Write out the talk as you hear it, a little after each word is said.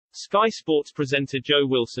Sky Sports presenter Jo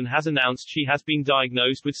Wilson has announced she has been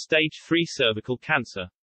diagnosed with stage 3 cervical cancer.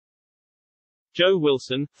 Jo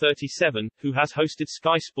Wilson, 37, who has hosted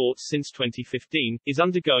Sky Sports since 2015, is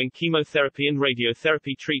undergoing chemotherapy and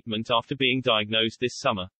radiotherapy treatment after being diagnosed this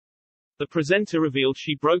summer. The presenter revealed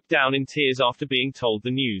she broke down in tears after being told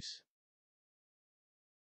the news.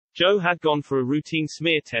 Jo had gone for a routine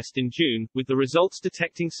smear test in June, with the results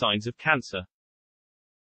detecting signs of cancer.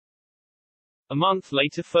 A month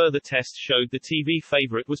later, further tests showed the TV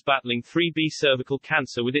favorite was battling 3B cervical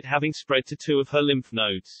cancer, with it having spread to 2 of her lymph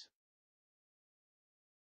nodes.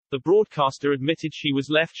 The broadcaster admitted she was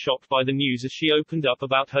left shocked by the news as she opened up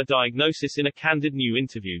about her diagnosis in a candid new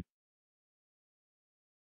interview.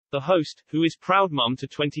 The host, who is proud mum to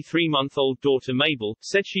 23-month-old daughter Mabel,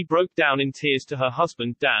 said she broke down in tears to her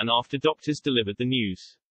husband Dan after doctors delivered the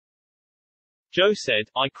news. Jo said,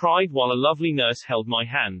 "I cried while a lovely nurse held my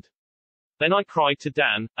hand. Then I cried to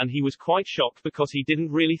Dan, and he was quite shocked because he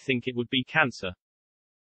didn't really think it would be cancer.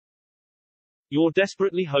 You're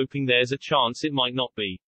desperately hoping there's a chance it might not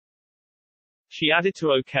be." She added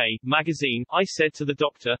to OK magazine, "I said to the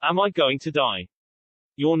doctor, am I going to die?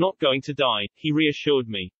 You're not going to die, he reassured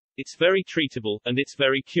me. It's very treatable, and it's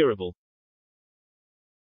very curable."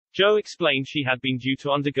 Jo explained she had been due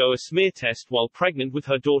to undergo a smear test while pregnant with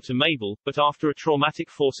her daughter Mabel, but after a traumatic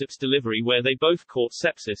forceps delivery where they both caught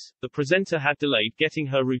sepsis, the presenter had delayed getting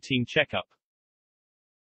her routine checkup.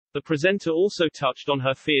 The presenter also touched on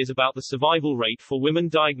her fears about the survival rate for women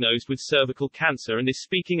diagnosed with cervical cancer and is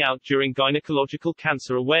speaking out during Gynecological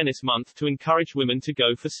Cancer Awareness Month to encourage women to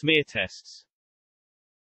go for smear tests.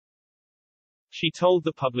 She told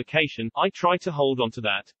the publication, "I try to hold on to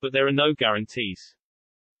that, but there are no guarantees.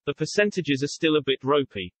 The percentages are still a bit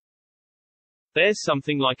ropey. There's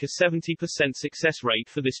something like a 70% success rate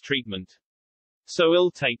for this treatment. So I'll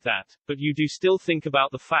take that, but you do still think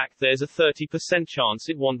about the fact there's a 30% chance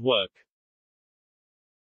it won't work."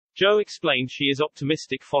 Jo explained she is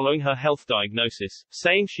optimistic following her health diagnosis,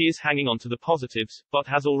 saying she is hanging on to the positives, but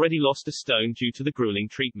has already lost a stone due to the grueling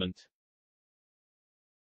treatment.